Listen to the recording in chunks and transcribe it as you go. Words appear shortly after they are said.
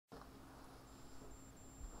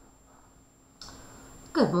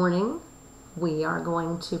Good morning. We are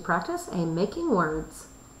going to practice a making words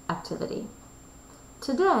activity.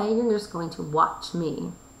 Today you're just going to watch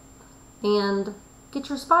me and get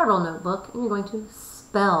your spiral notebook and you're going to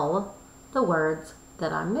spell the words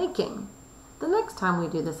that I'm making. The next time we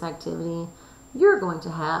do this activity, you're going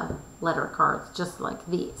to have letter cards just like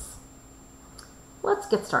these. Let's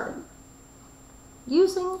get started.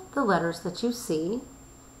 Using the letters that you see,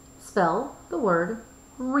 spell the word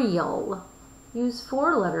real. Use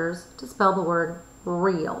 4 letters to spell the word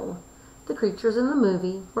real. The creatures in the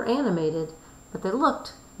movie were animated, but they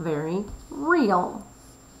looked very real.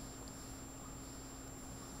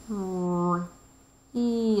 Real.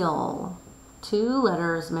 2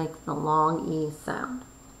 letters make the long E sound.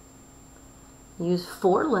 Use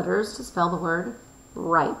 4 letters to spell the word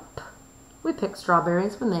ripe. We pick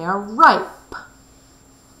strawberries when they are ripe.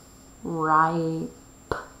 Ripe.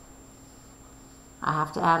 I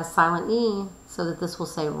have to add a silent E so that this will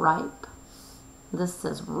say ripe. This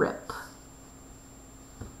says rip.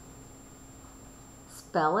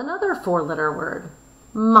 Spell another 4-letter word.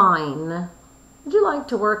 Mine. Would you like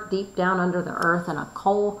to work deep down under the earth in a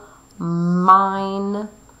coal mine?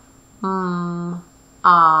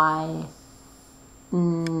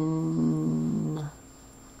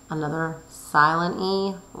 Another silent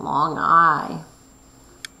E, long I.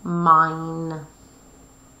 Mine.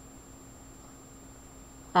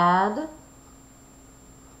 Add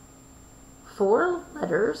 4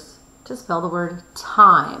 letters to spell the word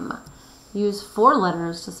time. Use 4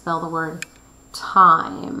 letters to spell the word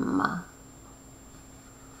time.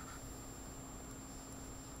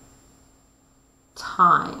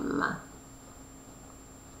 Time.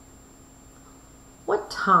 What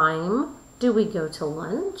time do we go to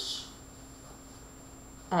lunch?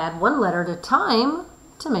 Add 1 letter to time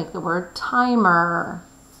to make the word timer.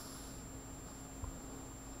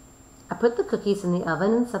 I put the cookies in the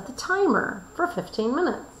oven and set the timer for 15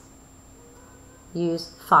 minutes.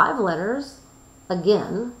 Use 5 letters,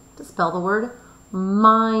 again, to spell the word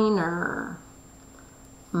minor.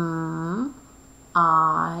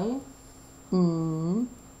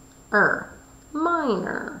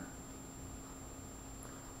 Minor.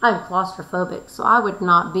 I'm claustrophobic, so I would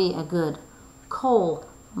not be a good coal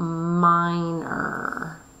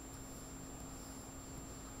miner.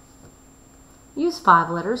 Use 5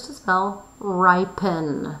 letters to spell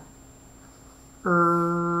ripen.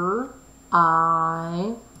 R-I-P-N.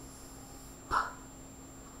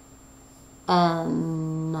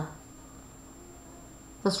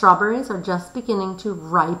 The strawberries are just beginning to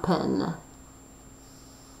ripen.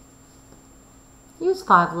 Use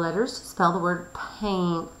 5 letters to spell the word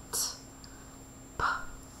paint.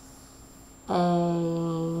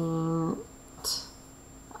 Paint.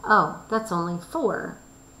 Oh, that's only 4.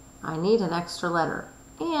 I need an extra letter,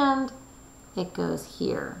 and it goes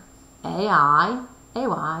here.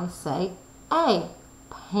 A-I-A-Y, say A.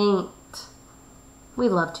 Paint. We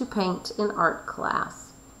love to paint in art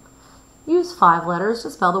class. Use 5 letters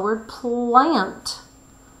to spell the word plant.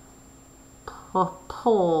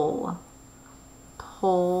 Pole.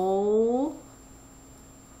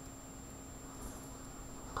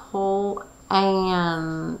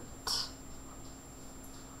 Ant.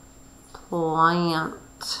 Plant.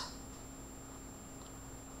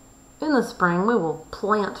 In the spring, we will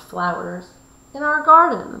plant flowers in our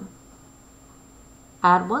garden.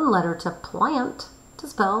 Add 1 letter to plant to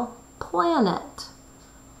spell planet.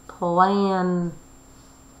 Planet.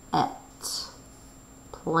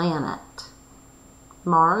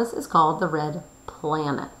 Mars is called the red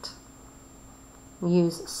planet.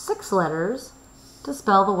 Use 6 letters to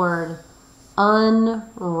spell the word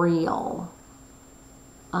unreal.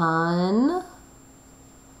 Unreal.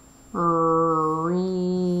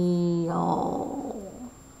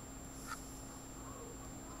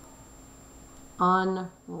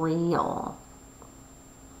 Unreal.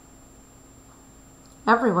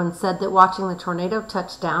 Everyone said that watching the tornado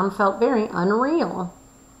touch down felt very unreal.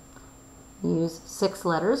 Use 6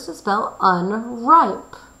 letters to spell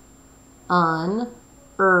unripe.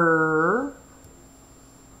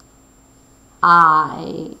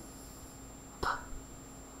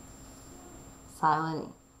 Silent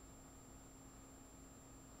E.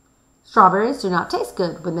 Strawberries do not taste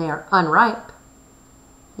good when they are unripe.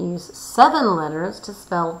 Use 7 letters to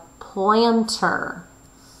spell planter.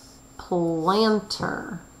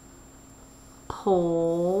 Planter.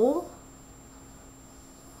 Pole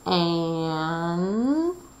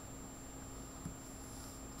and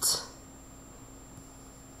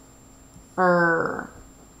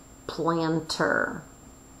planter.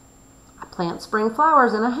 I plant spring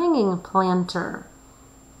flowers in a hanging planter.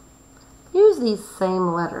 Use these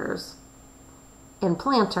same letters in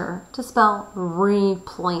planter to spell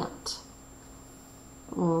replant.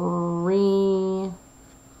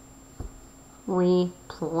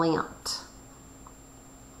 Replant.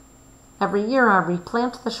 Every year I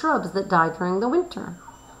replant the shrubs that die during the winter.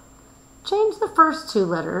 Change the first two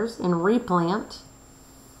letters in replant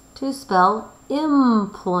to spell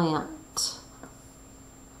implant.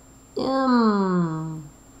 Implant.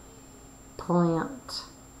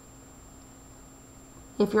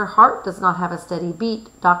 If your heart does not have a steady beat,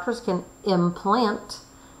 doctors can implant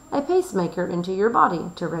a pacemaker into your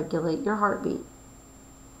body to regulate your heartbeat.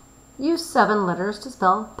 Use 7 letters to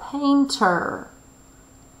spell painter.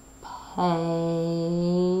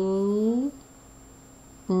 Painter.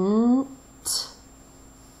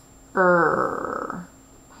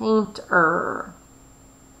 Painter.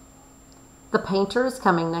 The painter is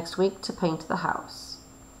coming next week to paint the house.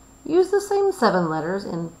 Use the same 7 letters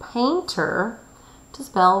in painter to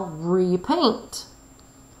spell repaint.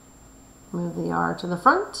 Move the R to the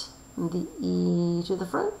front, the E to the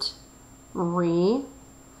front. Repaint.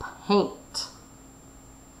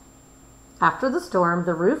 After the storm,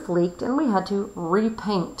 the roof leaked and we had to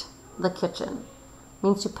repaint the kitchen. It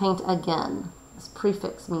means to paint again. This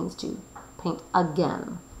prefix means to paint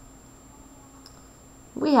again.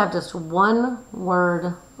 We have just one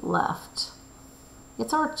word left.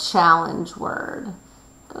 It's our challenge word.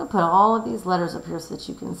 I'm going to put all of these letters up here so that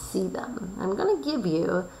you can see them. I'm going to give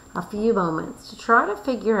you a few moments to try to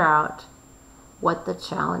figure out what the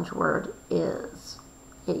challenge word is.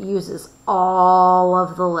 It uses all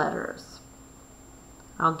of the letters.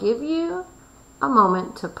 I'll give you a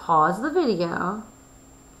moment to pause the video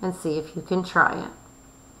and see if you can try it.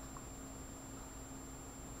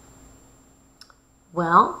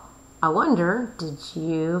 Well, I wonder, did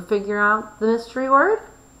you figure out the mystery word?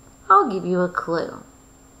 I'll give you a clue.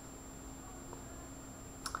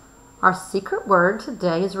 Our secret word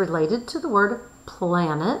today is related to the word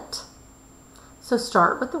planet. So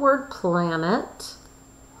start with the word planet.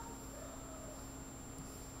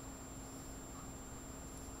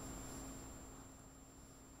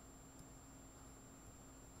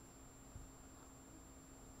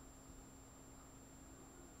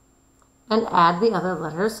 And add the other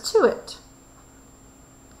letters to it.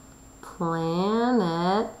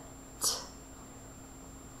 Planet.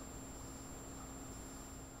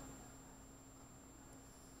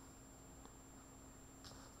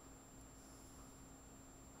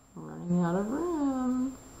 Running out of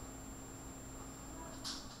room.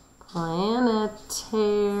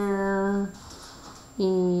 Planetarium.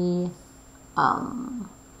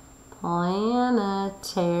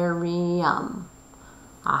 Planetarium.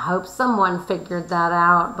 I hope someone figured that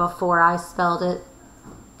out before I spelled it.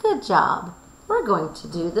 Good job. We're going to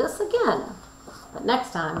do this again, but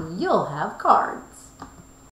next time you'll have cards.